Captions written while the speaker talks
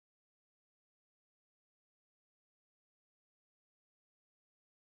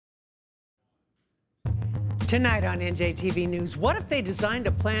Tonight on NJTV News, what if they designed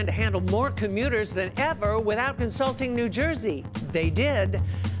a plan to handle more commuters than ever without consulting New Jersey? They did.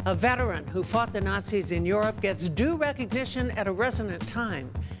 A veteran who fought the Nazis in Europe gets due recognition at a resonant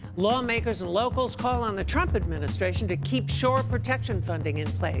time. Lawmakers and locals call on the Trump administration to keep shore protection funding in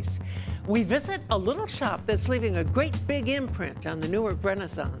place. We visit a little shop that's leaving a great big imprint on the Newark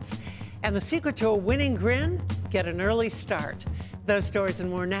Renaissance. And the secret to a winning grin? Get an early start. Those stories and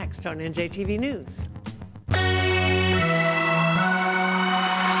more next on NJTV News.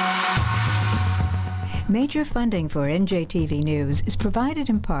 Major funding for NJTV News is provided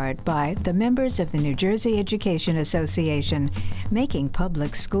in part by the members of the New Jersey Education Association, making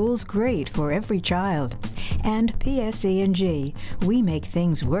public schools great for every child, and PSE&G, we make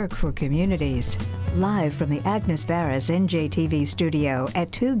things work for communities. Live from the Agnes Varus NJTV studio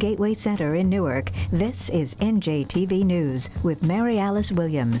at 2 Gateway Center in Newark, this is NJTV News with Mary Alice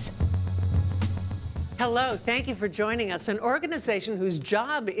Williams. Hello, thank you for joining us. An organization whose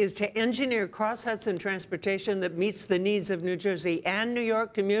job is to engineer cross-Hudson transportation that meets the needs of New Jersey and New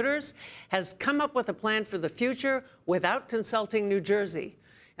York commuters has come up with a plan for the future without consulting New Jersey.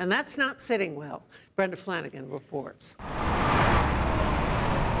 And that's not sitting well. Brenda Flanagan reports.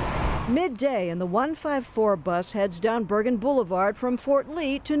 Midday, and the 154 bus heads down Bergen Boulevard from Fort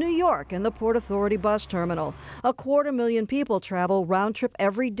Lee to New York and the Port Authority bus terminal. 250,000 people travel round trip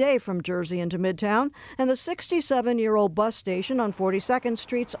every day from Jersey into Midtown, and the 67-year-old bus station on 42nd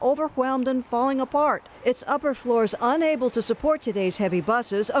Street's overwhelmed and falling apart. Its upper floors unable to support today's heavy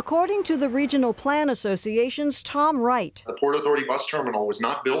buses, according to the Regional Plan Association's Tom Wright. The Port Authority bus terminal was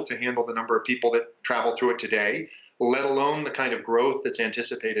not built to handle the number of people that travel through it today, let alone the kind of growth that's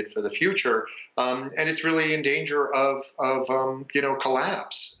anticipated for the future, and it's really in danger of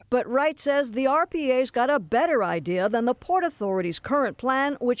collapse. But Wright says the RPA's got a better idea than the Port Authority's current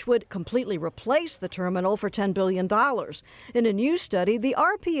plan, which would completely replace the terminal for $10 billion. In a new study, the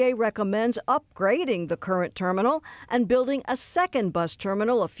RPA recommends upgrading the current terminal and building a second bus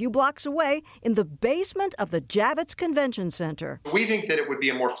terminal a few blocks away in the basement of the Javits Convention Center. We think that it would be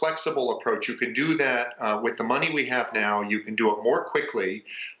a more flexible approach. You can do that with the money we have now. You can do it more quickly.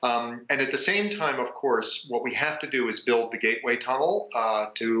 And at the same time, of course, what we have to do is build the Gateway Tunnel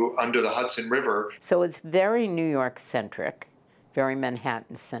under the Hudson River. So it's very New York-centric, very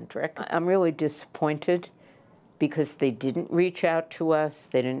Manhattan-centric. I'm really disappointed because they didn't reach out to us,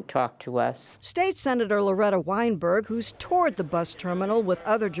 they didn't talk to us. State Senator Loretta Weinberg, who's toured the bus terminal with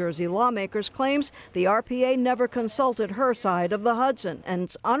other Jersey lawmakers, claims the RPA never consulted her side of the Hudson and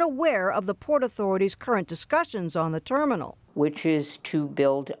is unaware of the Port Authority's current discussions on the terminal. Which is to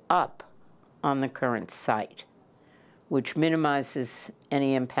build up on the current site, which minimizes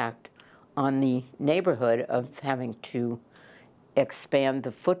any impact on the neighborhood of having to expand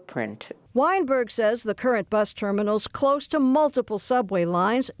the footprint. Weinberg says the current bus terminal's close to multiple subway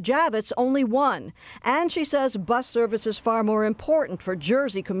lines, Javits only one. And she says bus service is far more important for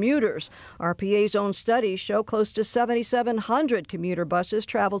Jersey commuters. RPA's own studies show close to 7,700 commuter buses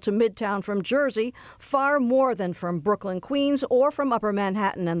travel to Midtown from Jersey, far more than from Brooklyn, Queens, or from Upper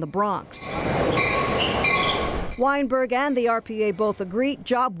Manhattan and the Bronx. Weinberg and the RPA both agree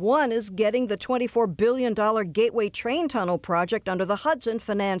job one is getting the $24 billion Gateway Train Tunnel project under the Hudson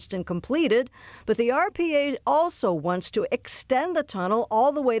financed and completed. But the RPA also wants to extend the tunnel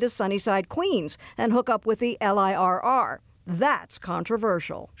all the way to Sunnyside, Queens, and hook up with the LIRR. That's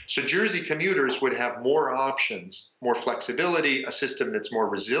controversial. So Jersey commuters would have more options, more flexibility, a system that's more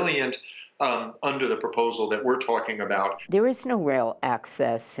resilient under the proposal that we're talking about. There is no rail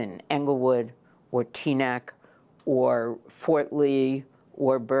access in Englewood or Teaneck or Fort Lee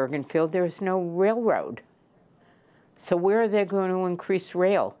or Bergenfield. There is no railroad. So where are they going to increase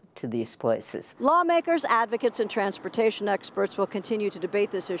rail to these places? Lawmakers, advocates, and transportation experts will continue to debate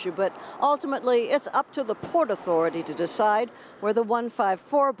this issue, but ultimately it's up to the Port Authority to decide where the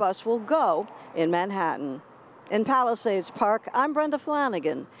 154 bus will go in Manhattan. In Palisades Park, I'm Brenda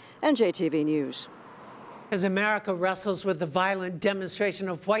Flanagan, NJTV News. As America wrestles with the violent demonstration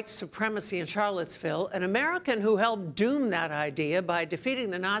of white supremacy in Charlottesville, an American who helped doom that idea by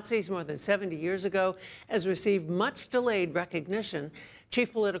defeating the Nazis more than 70 years ago has received much delayed recognition.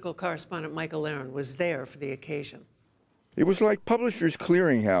 Chief political correspondent Michael Aaron was there for the occasion. It was like Publishers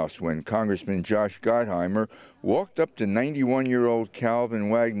Clearinghouse when Congressman Josh Gottheimer walked up to 91-year-old Calvin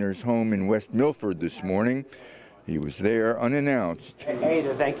Wagner's home in West Milford this morning. He was there unannounced. A,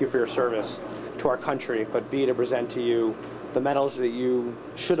 to thank you for your service to our country, but B, to present to you the medals that you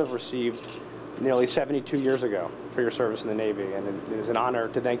should have received nearly 72 years ago for your service in the Navy. And it is an honor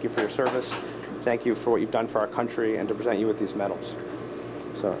to thank you for your service, thank you for what you've done for our country, and to present you with these medals.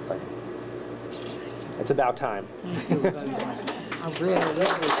 So, thank you. It's about time. Thank you very much. I'm glad it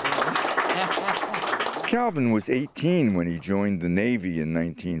is. Calvin was 18 when he joined the Navy in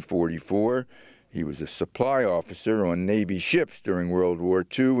 1944. He was a supply officer on Navy ships during World War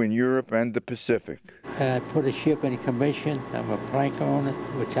II in Europe and the Pacific. I put a ship in commission. I'm a plank owner,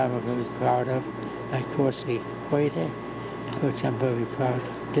 which I'm very proud of. I crossed the equator, which I'm very proud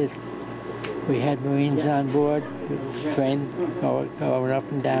of. We had Marines on board, trained going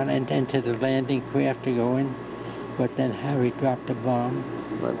up and down, and then to the landing craft to go in. But then Harry dropped a bomb.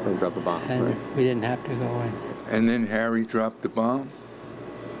 Let them drop the bomb. And right. we didn't have to go in. And then Harry dropped the bomb?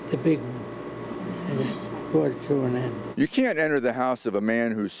 The big one. And it brought it to an end. You can't enter the house of a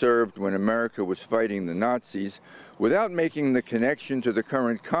man who served when America was fighting the Nazis without making the connection to the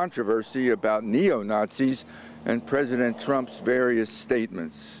current controversy about neo-Nazis and President Trump's various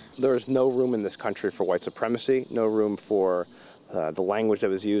statements. There is no room in this country for white supremacy, no room for the language that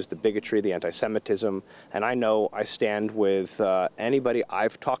was used, the bigotry, the anti-Semitism, and I know I stand with anybody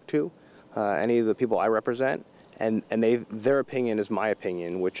I've talked to, any of the people I represent, and their opinion is my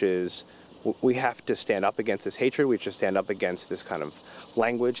opinion, which is we have to stand up against this hatred, we have to stand up against this kind of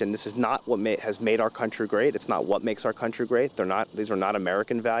language, and this is not what has made our country great. It's not what makes our country great. These are not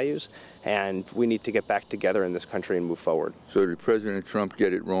American values, and we need to get back together in this country and move forward. So did President Trump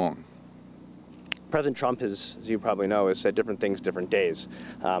get it wrong? President Trump has, as you probably know, has said different things different days.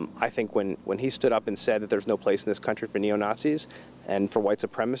 I think when he stood up and said that there's no place in this country for neo-Nazis and for white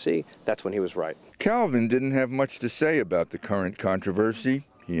supremacy, that's when he was right. Calvin didn't have much to say about the current controversy.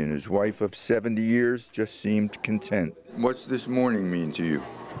 He and his wife of 70 years just seemed content. What's this morning mean to you?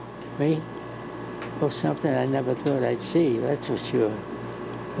 Me? Well, something I never thought I'd see, that's for sure.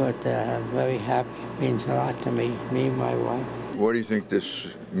 But I'm very happy. It means a lot to me and my wife. What do you think this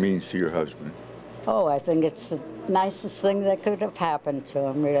means to your husband? Oh, I think it's the nicest thing that could have happened to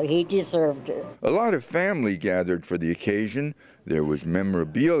him, really. He deserved it. A lot of family gathered for the occasion. There was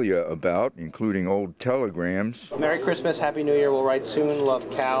memorabilia about, including old telegrams. Merry Christmas, Happy New Year, we'll write soon, love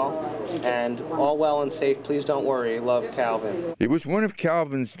Cal, and all well and safe, please don't worry, love Calvin. It was one of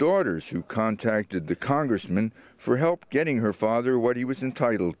Calvin's daughters who contacted the congressman for help getting her father what he was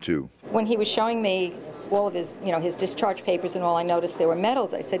entitled to. When he was showing me all of his, his discharge papers and all, I noticed there were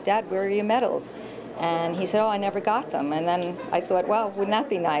medals. I said, Dad, where are your medals? And he said, oh, I never got them. And then I thought, well, wouldn't that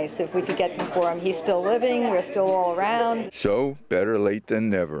be nice if we could get them for him? He's still living, we're still all around. So, better late than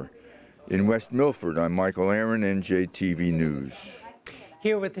never. In West Milford, I'm Michael Aaron, NJTV News.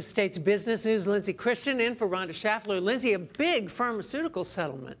 Here with the state's business news, Lindsay Christian in for Rhonda Schaffler. Lindsay, a big pharmaceutical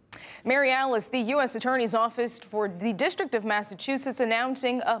settlement. Mary Alice, the U.S. Attorney's Office for the District of Massachusetts,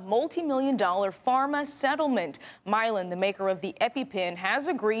 announcing a multi-million-dollar pharma settlement. Mylan, the maker of the EpiPen, has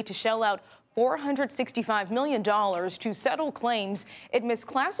agreed to shell out $465 million to settle claims it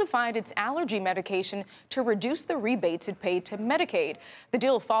misclassified its allergy medication to reduce the rebates it paid to Medicaid. The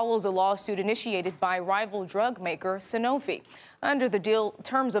deal follows a lawsuit initiated by rival drug maker Sanofi. Under the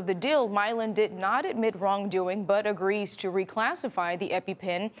terms of the deal, Mylan did not admit wrongdoing, but agrees to reclassify the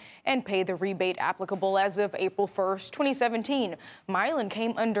EpiPen and pay the rebate applicable as of April 1st, 2017. Mylan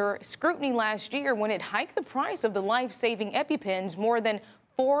came under scrutiny last year when it hiked the price of the life-saving EpiPens more than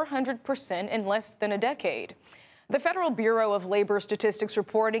 400% in less than a decade. The Federal Bureau of Labor Statistics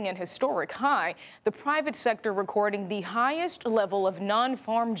reporting an historic high, the private sector recording the highest level of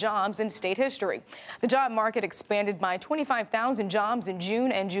non-farm jobs in state history. The job market expanded by 25,000 jobs in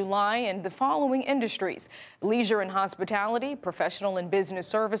June and July in the following industries: leisure and hospitality, professional and business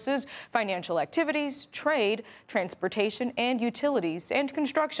services, financial activities, trade, transportation and utilities, and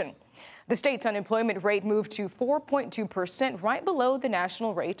construction. The state's unemployment rate moved to 4.2%, right below the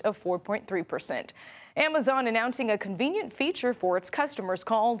national rate of 4.3%. Amazon announcing a convenient feature for its customers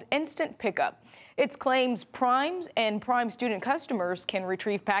called Instant Pickup. It claims Prime and Prime student customers can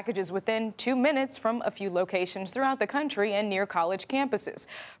retrieve packages within 2 minutes from a few locations throughout the country and near college campuses.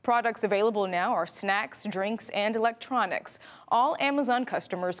 Products available now are snacks, drinks, and electronics. All Amazon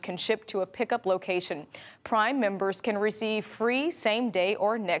customers can ship to a pickup location. Prime members can receive free same-day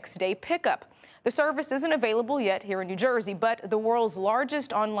or next-day pickup. The service isn't available yet here in New Jersey, but the world's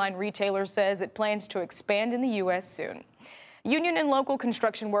largest online retailer says it plans to expand in the U.S. soon. Union and local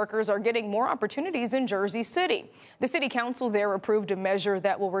construction workers are getting more opportunities in Jersey City. The city council there approved a measure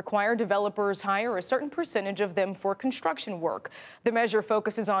that will require developers hire a certain percentage of them for construction work. The measure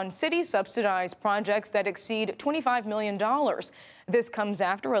focuses on city-subsidized projects that exceed $25 million. This comes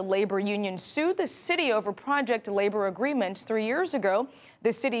after a labor union sued the city over project labor agreements 3 years ago.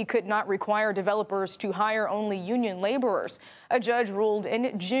 The city could not require developers to hire only union laborers. A judge ruled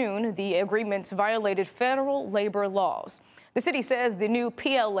in June the agreements violated federal labor laws. The city says the new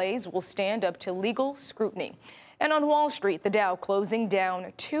PLAs will stand up to legal scrutiny. And on Wall Street, the Dow closing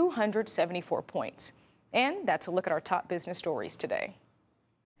down 274 points. And that's a look at our top business stories today.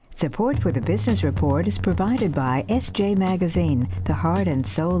 Support for the Business Report is provided by SJ Magazine, the heart and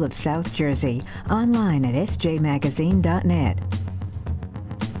soul of South Jersey. Online at sjmagazine.net.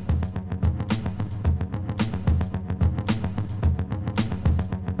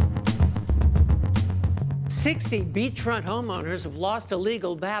 60 beachfront homeowners have lost a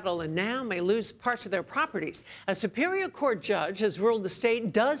legal battle and now may lose parts of their properties. A Superior Court judge has ruled the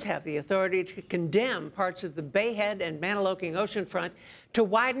state does have the authority to condemn parts of the Bayhead and Maniloking oceanfront to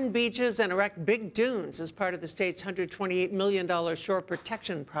widen beaches and erect big dunes as part of the state's $128 million shore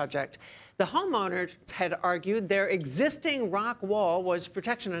protection project. The homeowners had argued their existing rock wall was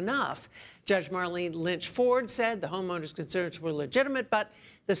protection enough. Judge Marlene Lynch Ford said the homeowners' concerns were legitimate, but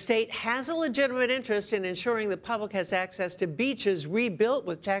the state has a legitimate interest in ensuring the public has access to beaches rebuilt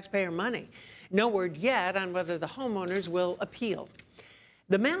with taxpayer money. No word yet on whether the homeowners will appeal.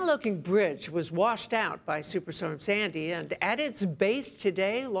 The Maniloking Bridge was washed out by Superstorm Sandy, and at its base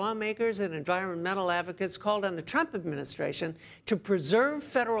today, lawmakers and environmental advocates called on the Trump administration to preserve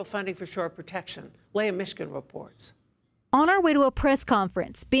federal funding for shore protection. Leah Mishkin reports. On our way to a press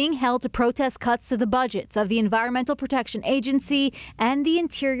conference being held to protest cuts to the budgets of the Environmental Protection Agency and the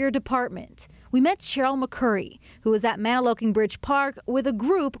Interior Department, we met Cheryl McCurry, who was at Maniloking Bridge Park with a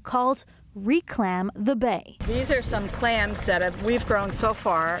group called Reclaim the Bay. These are some clams that we've grown so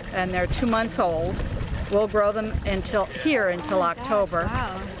far, and they're 2 months old. We'll grow them until October,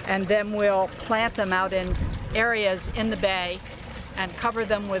 wow. And then we'll plant them out in areas in the bay and cover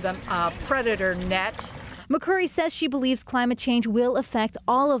them with a predator net. McCurry says she believes climate change will affect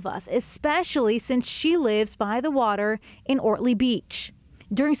all of us, especially since she lives by the water in Ortley Beach.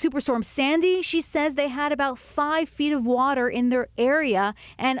 During Superstorm Sandy, she says they had about 5 feet of water in their area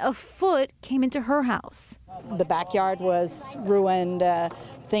and a foot came into her house. The backyard was ruined.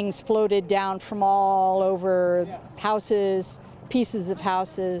 Things floated down from all over, houses, pieces of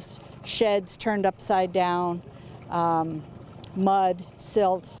houses, sheds turned upside down, mud,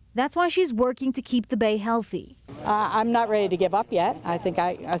 silt. That's why she's working to keep the bay healthy. I'm not ready to give up yet. I think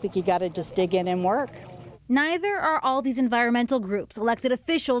you got to just dig in and work. Neither are all these environmental groups, elected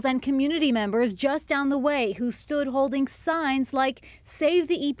officials and community members just down the way who stood holding signs like "Save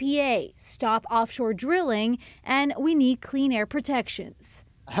the EPA," "Stop offshore drilling," and "We need clean air protections."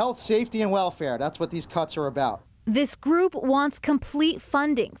 Health, safety, and welfare, that's what these cuts are about. This group wants complete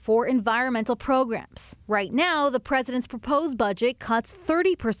funding for environmental programs. Right now, the president's proposed budget cuts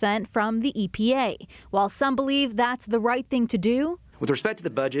 30% from the EPA. While some believe that's the right thing to do, with respect to the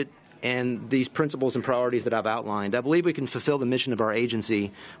budget and these principles and priorities that I've outlined, I believe we can fulfill the mission of our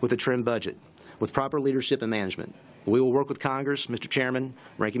agency with a trimmed budget, with proper leadership and management. We will work with Congress, Mr. Chairman,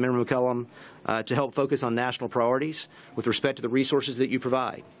 Ranking Member McCollum, to help focus on national priorities with respect to the resources that you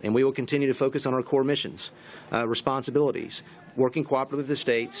provide. And we will continue to focus on our core missions, responsibilities, working cooperatively with the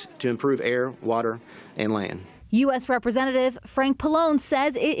states to improve air, water, and land. U.S. Representative Frank Pallone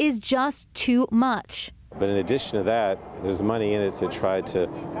says it is just too much. But in addition to that, there's money in it to try to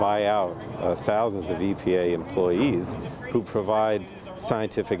buy out thousands of EPA employees who provide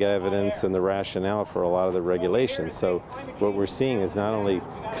scientific evidence and the rationale for a lot of the regulations. So what we're seeing is not only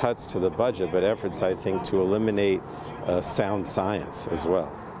cuts to the budget, but efforts, I think, to eliminate sound science as well.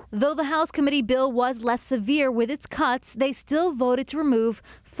 Though the House committee bill was less severe with its cuts, they still voted to remove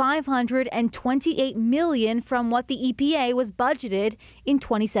 $528 million from what the EPA was budgeted in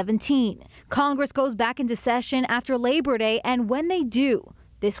 2017. Congress goes back into session after Labor Day, and when they do,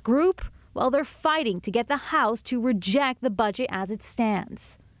 this group, well, they're fighting to get the House to reject the budget as it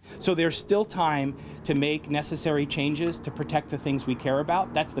stands. So there's still time to make necessary changes to protect the things we care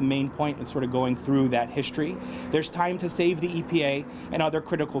about. That's the main point in sort of going through that history. There's time to save the EPA and other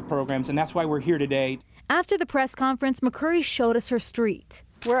critical programs, and that's why we're here today. After the press conference, McCurry showed us her street.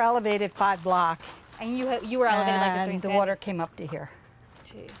 We're elevated 5 blocks. And you were elevated like the street? And the water came up to here.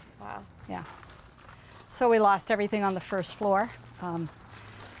 Gee, wow. Yeah. So we lost everything on the first floor.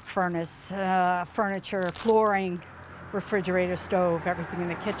 Furnace, furniture, flooring, refrigerator, stove, everything in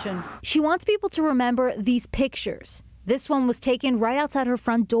the kitchen. She wants people to remember these pictures. This one was taken right outside her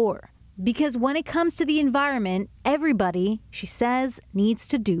front door. Because when it comes to the environment, everybody, she says, needs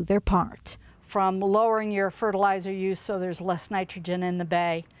to do their part. from lowering your fertilizer use so there's less nitrogen in the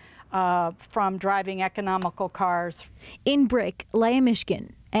bay, from driving economical cars. In Brick, Leah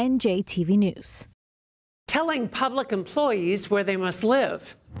Mishkin, NJTV News. Telling public employees where they must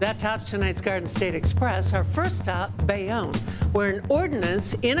live. That tops tonight's Garden State Express. Our first stop, Bayonne, where an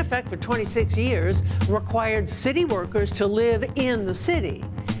ordinance in effect for 26 years required city workers to live in the city.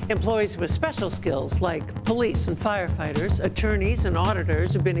 Employees with special skills like police and firefighters, attorneys and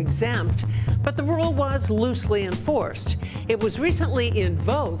auditors have been exempt, but the rule was loosely enforced. It was recently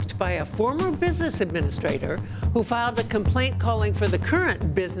invoked by a former business administrator who filed a complaint calling for the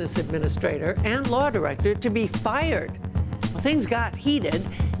current business administrator and law director to be fired. Well, things got heated.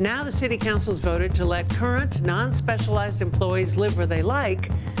 Now the city council's voted to let current non-specialized employees live where they like,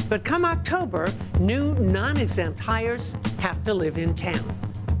 but come October, new non-exempt hires have to live in town.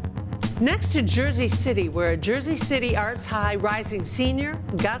 Next to Jersey City, where a Jersey City Arts High rising senior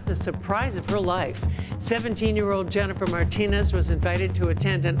got the surprise of her life. 17-year-old Jennifer Martinez was invited to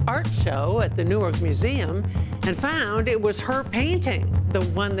attend an art show at the Newark Museum and found it was her painting that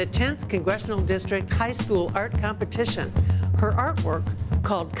won the 10th Congressional District High School Art Competition. Her artwork,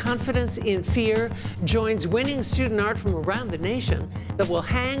 called Confidence in Fear, joins winning student art from around the nation that will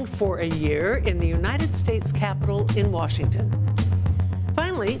hang for a year in the United States Capitol in Washington.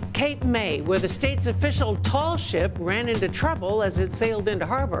 Finally, Cape May, where the state's official tall ship ran into trouble as it sailed into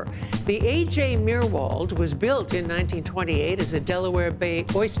harbor. The A.J. Meerwald was built in 1928 as a Delaware Bay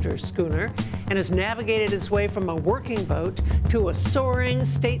oyster schooner and has navigated its way from a working boat to a soaring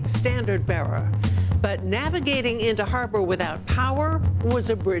state standard bearer. But navigating into harbor without power was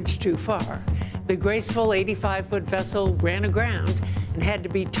a bridge too far. The graceful 85-foot vessel ran aground and had to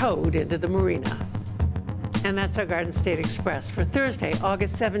be towed into the marina. And that's our Garden State Express for Thursday,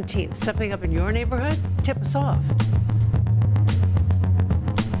 August 17th. Something up in your neighborhood? Tip us off.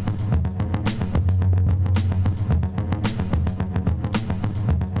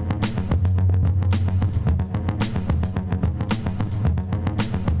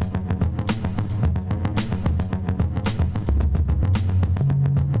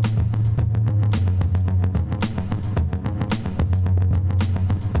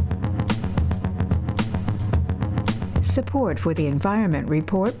 Support for the Environment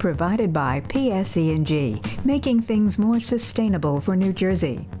Report provided by PSE&G, making things more sustainable for New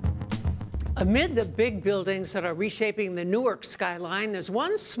Jersey. Amid the big buildings that are reshaping the Newark skyline, there's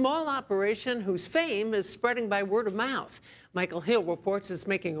one small operation whose fame is spreading by word of mouth. Michael Hill reports it's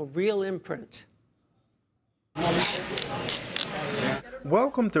making a real imprint.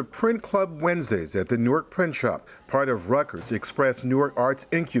 Welcome to Print Club Wednesdays at the Newark Print Shop, part of Rutgers Express Newark Arts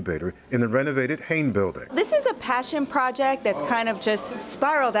Incubator in the renovated Hain building. This is a passion project that's kind of just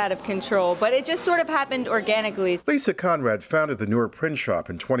spiraled out of control, but it just sort of happened organically. Lisa Conrad founded the Newark Print Shop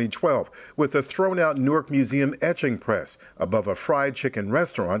in 2012 with the thrown-out Newark Museum etching press above a fried chicken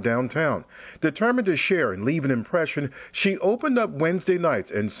restaurant downtown. Determined to share and leave an impression, she opened up Wednesday nights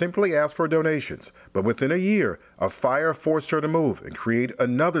and simply asked for donations. But within a year, a fire forced her to move and create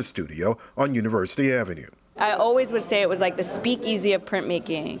another studio on University Avenue. I always would say it was like the speakeasy of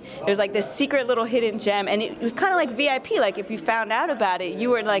printmaking. It was like this secret little hidden gem, and it was kind of like VIP. Like if you found out about it, you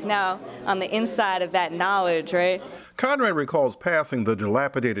were like now on the inside of that knowledge, right? Conrad recalls passing the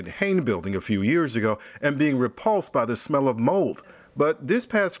dilapidated Hain building a few years ago and being repulsed by the smell of mold. But this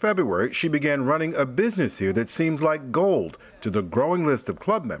past February, she began running a business here that seems like gold to the growing list of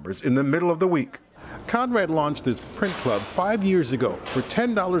club members in the middle of the week. Conrad launched this print club 5 years ago. For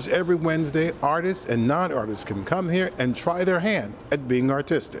 $10 every Wednesday, artists and non-artists can come here and try their hand at being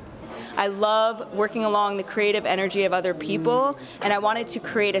artistic. I love working along the creative energy of other people, and I wanted to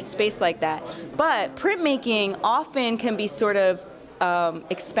create a space like that. But printmaking often can be sort of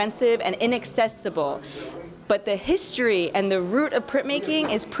expensive and inaccessible. But the history and the root of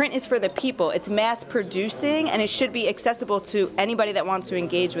printmaking is print is for the people. It's mass producing, and it should be accessible to anybody that wants to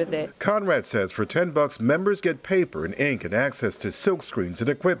engage with it. Conrad says for $10, members get paper and ink and access to silk screens and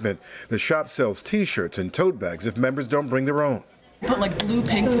equipment. The shop sells T-shirts and tote bags if members don't bring their own. Put like blue,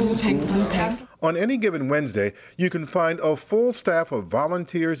 pink, blue, pink, blue, pink. On any given Wednesday, you can find a full staff of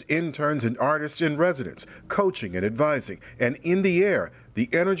volunteers, interns, and artists in residence, coaching and advising, and in the air, the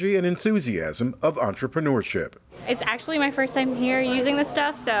energy and enthusiasm of entrepreneurship. It's actually my first time here using this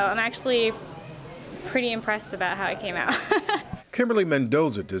stuff, so I'm actually pretty impressed about how it came out. Kimberly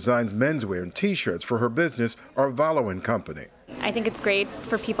Mendoza designs menswear and T-shirts for her business, Arvalo & Company. I think it's great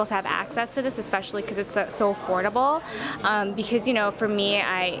for people to have access to this, especially because it's so affordable. Because, you know, for me,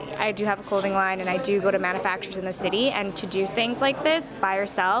 I do have a clothing line and I do go to manufacturers in the city, and to do things like this by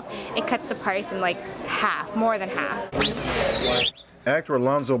yourself, it cuts the price in like half, more than half. Actor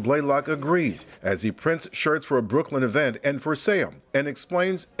Alonzo Blaylock agrees as he prints shirts for a Brooklyn event and for sale and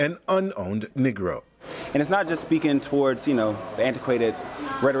explains an unowned Negro. And it's not just speaking towards, the antiquated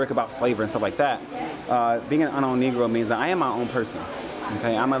rhetoric about slavery and stuff like that. Being an unowned Negro means that I am my own person.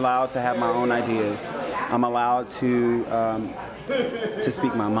 Okay, I'm allowed to have my own ideas. I'm allowed to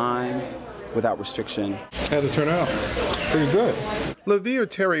speak my mind without restriction. How'd it turn out? Pretty good. LaVere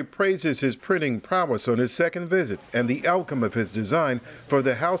Terry praises his printing prowess on his second visit and the outcome of his design for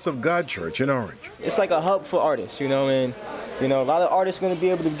the House of God Church in Orange. It's like a hub for artists, and a lot of artists are going to be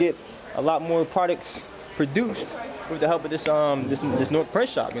able to get a lot more products produced with the help of this Newark print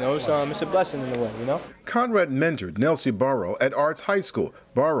shop. It's a blessing in a way. Conrad mentored Nelsie Barrow at Arts High School.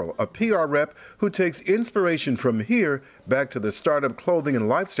 Barrow, a PR rep who takes inspiration from here back to the startup clothing and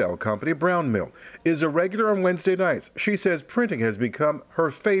lifestyle company Brown Mill, is a regular on Wednesday nights. She says printing has become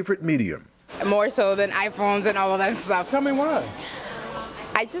her favorite medium. More so than iPhones and all of that stuff. Tell me why.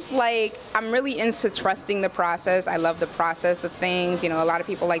 I'm really into trusting the process. I love the process of things. A lot of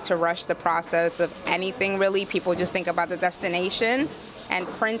people like to rush the process of anything, really. People just think about the destination. And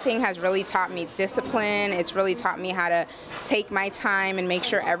printing has really taught me discipline. It's really taught me how to take my time and make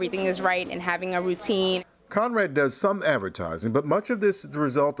sure everything is right and having a routine. Conrad does some advertising, but much of this is the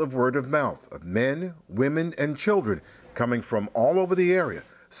result of word of mouth, of men, women, and children coming from all over the area.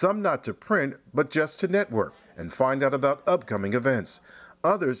 Some not to print, but just to network and find out about upcoming events.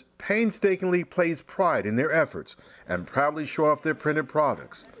 Others painstakingly place pride in their efforts and proudly show off their printed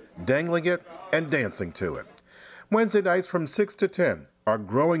products, dangling it and dancing to it. Wednesday nights from 6 to 10 are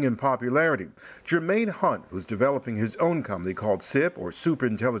growing in popularity. Jermaine Hunt, who's developing his own company called SIP, or Super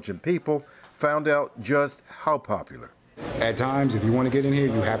Intelligent People, found out just how popular. At times, if you want to get in here,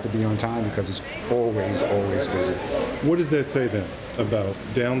 you have to be on time because it's always, always busy. What does that say then about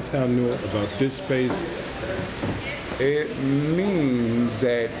downtown Newark, about this space? It means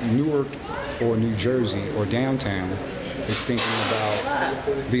that Newark or New Jersey or downtown is thinking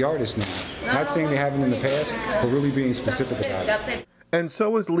about the artist now. Not saying they haven't in the past, but really being specific about it. And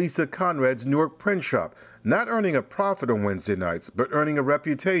so is Lisa Conrad's Newark print shop, not earning a profit on Wednesday nights, but earning a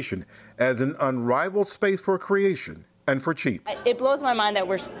reputation as an unrivaled space for creation and for cheap. It blows my mind that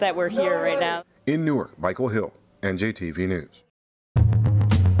we're here right now. In Newark, Michael Hill, NJTV News.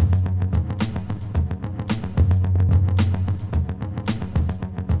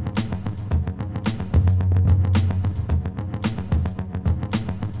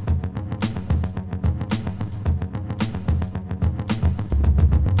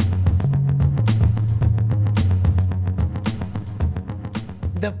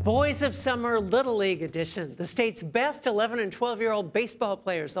 The Boys of Summer Little League edition. The state's best 11 and 12-year-old baseball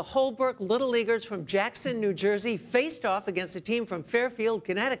players, the Holbrook Little Leaguers from Jackson, New Jersey, faced off against a team from Fairfield,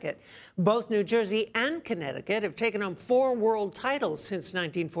 Connecticut. Both New Jersey and Connecticut have taken home 4 world titles since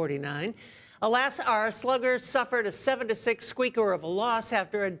 1949. Alas, our Sluggers suffered a 7-6 squeaker of a loss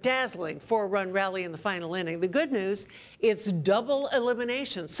after a dazzling 4-run rally in the final inning. The good news, it's double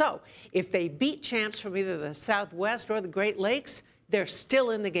elimination. So if they beat champs from either the Southwest or the Great Lakes, they're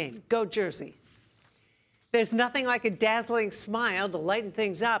still in the game. Go Jersey. There's nothing like a dazzling smile to lighten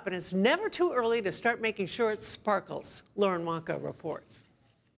things up, and it's never too early to start making sure it sparkles. Lauren Wonka reports.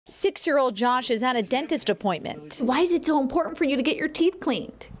 6-year-old Josh is at a dentist appointment. Why is it so important for you to get your teeth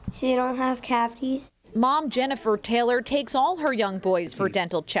cleaned? So you don't have cavities. Mom Jennifer Taylor takes all her young boys for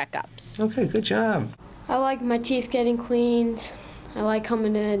dental checkups. Okay, good job. I like my teeth getting cleaned. I like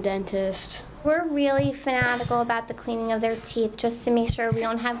coming to the dentist. We're really fanatical about the cleaning of their teeth just to make sure we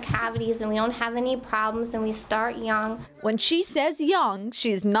don't have cavities and we don't have any problems, and we start young. When she says young,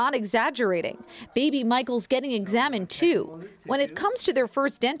 she's not exaggerating. Baby Michael's getting examined too. When it comes to their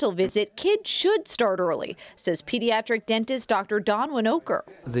first dental visit, kids should start early, says pediatric dentist Dr. Don Winokur.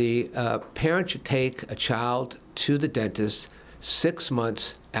 The parent should take a child to the dentist 6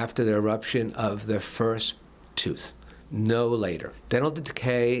 months after the eruption of their first tooth. No later. Dental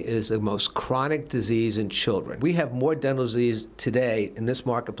decay is the most chronic disease in children. We have more dental disease today in this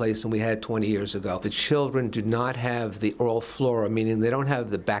marketplace than we had 20 years ago. The children do not have the oral flora, meaning they don't have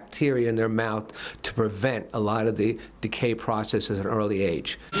the bacteria in their mouth to prevent a lot of the decay processes at an early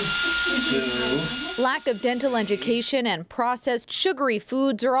age. Lack of dental education and processed sugary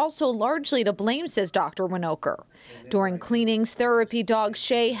foods are also largely to blame, says Dr. Winokur. During cleanings, therapy dog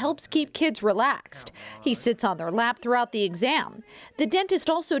Shay helps keep kids relaxed. He sits on their lap throughout the exam. The dentist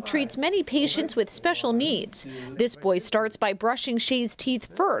also treats many patients with special needs. This boy starts by brushing Shay's teeth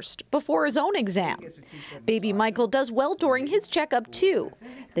first before his own exam. Baby Michael does well during his checkup too.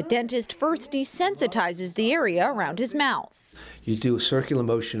 The dentist first desensitizes the area around his mouth. You do circular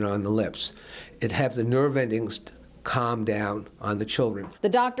motion on the lips. It has the nerve endings calm down on the children. The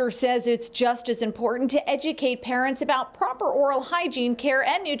doctor says it's just as important to educate parents about proper oral hygiene care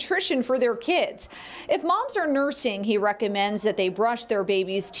and nutrition for their kids. If moms are nursing, he recommends that they brush their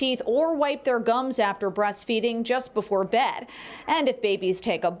baby's teeth or wipe their gums after breastfeeding just before bed. And if babies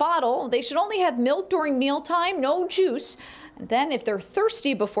take a bottle, they should only have milk during mealtime, no juice. And then if they're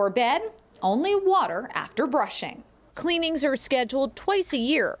thirsty before bed, only water after brushing. Cleanings are scheduled twice a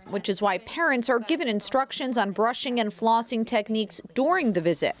year, which is why parents are given instructions on brushing and flossing techniques during the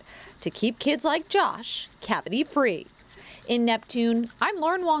visit to keep kids like Josh cavity-free. In Neptune, I'm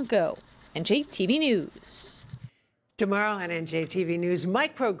Lauren Wonko, NJTV News. Tomorrow on NJTV News,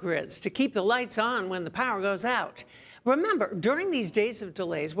 microgrids to keep the lights on when the power goes out. Remember, during these days of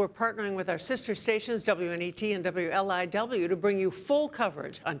delays, we're partnering with our sister stations, WNET and WLIW, to bring you full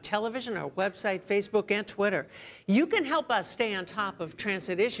coverage on television, our website, Facebook, and Twitter. You can help us stay on top of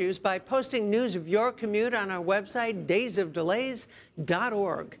transit issues by posting news of your commute on our website,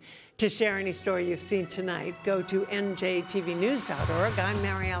 daysofdelays.org. To share any story you've seen tonight, go to njtvnews.org. I'm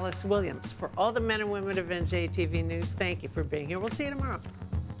Mary Alice Williams. For all the men and women of NJTV News, thank you for being here. We'll see you tomorrow.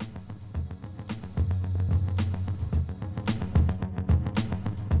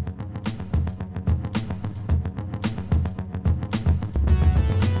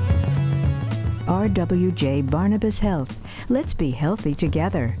 RWJ Barnabas Health. Let's be healthy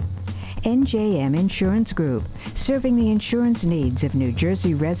together. NJM Insurance Group, serving the insurance needs of New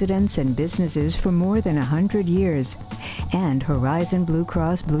Jersey residents and businesses for more than 100 years. And Horizon Blue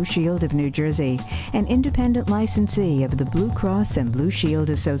Cross Blue Shield of New Jersey, an independent licensee of the Blue Cross and Blue Shield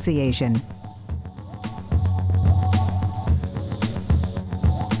Association.